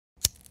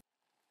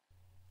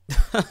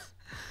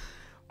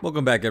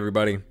Welcome back,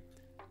 everybody.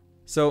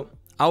 So,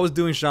 I was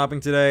doing shopping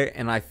today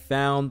and I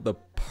found the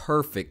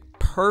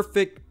perfect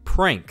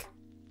prank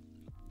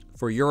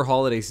for your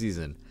holiday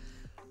season.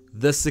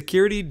 The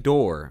security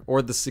door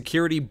or the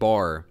security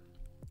bar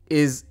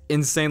is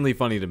insanely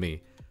funny to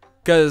me.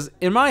 Because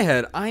in my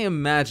head, I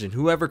imagine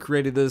whoever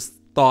created this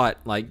thought,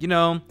 like,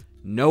 no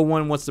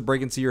one wants to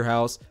break into your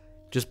house.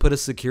 Just put a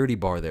security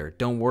bar there.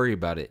 Don't worry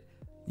about it.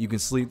 You can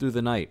sleep through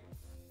the night.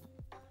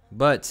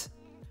 But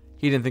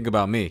he didn't think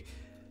about me.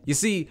 You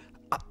see,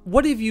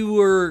 what if you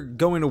were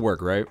going to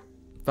work, right?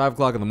 5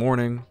 o'clock in the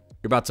morning,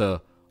 you're about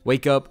to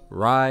wake up,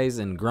 rise,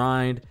 and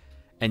grind,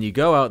 and you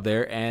go out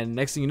there, and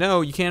next thing you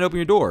know, you can't open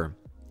your door.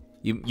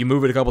 You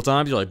move it a couple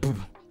times, you're like,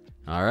 boom.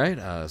 All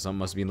right, something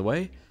must be in the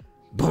way.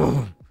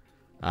 Boom.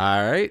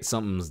 All right,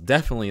 something's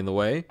definitely in the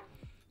way.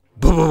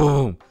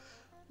 Boom.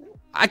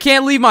 I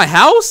can't leave my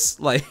house?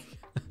 Like,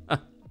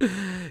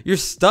 you're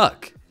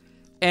stuck.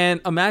 And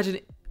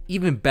imagine,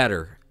 even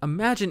better,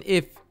 imagine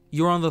if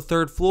you're on the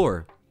 3rd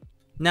floor.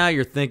 Now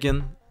you're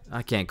thinking,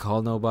 I can't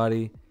call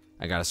nobody.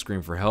 I gotta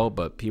scream for help,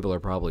 but people are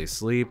probably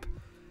asleep.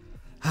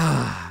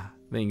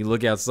 Then you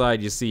look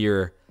outside, you see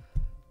your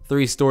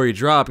 3-story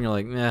drop, and you're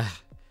like,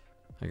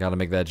 I gotta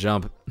make that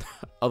jump.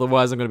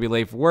 Otherwise, I'm gonna be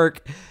late for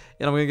work,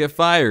 and I'm gonna get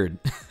fired.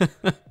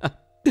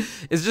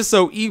 It's just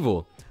so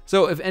evil.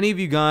 So if any of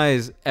you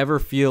guys ever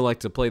feel like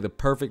to play the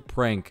perfect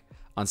prank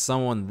on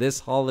someone this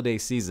holiday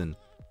season,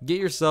 get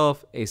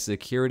yourself a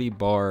security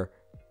bar,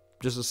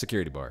 just a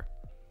security bar.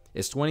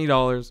 It's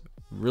 $20,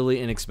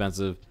 really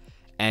inexpensive,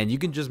 and you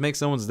can just make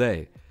someone's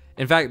day.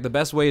 In fact, the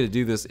best way to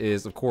do this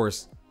is, of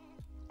course,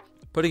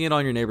 putting it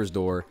on your neighbor's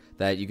door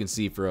that you can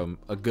see from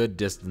a good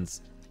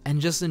distance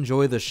and just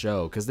enjoy the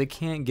show because they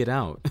can't get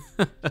out.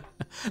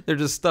 They're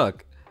just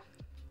stuck.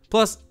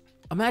 Plus,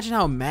 imagine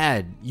how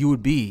mad you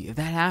would be if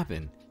that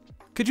happened.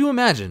 Could you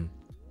imagine?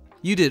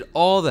 You did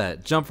all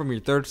that, jump from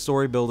your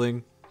 3rd-story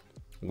building,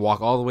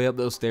 walk all the way up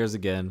those stairs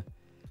again,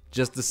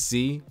 just to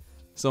see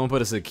someone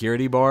put a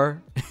security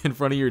bar in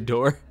front of your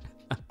door.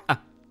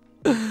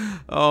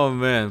 Oh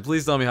man,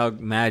 please tell me how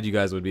mad you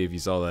guys would be if you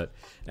saw that.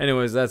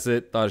 Anyways, that's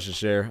it. Thought I should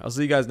share. I'll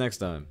see you guys next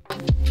time.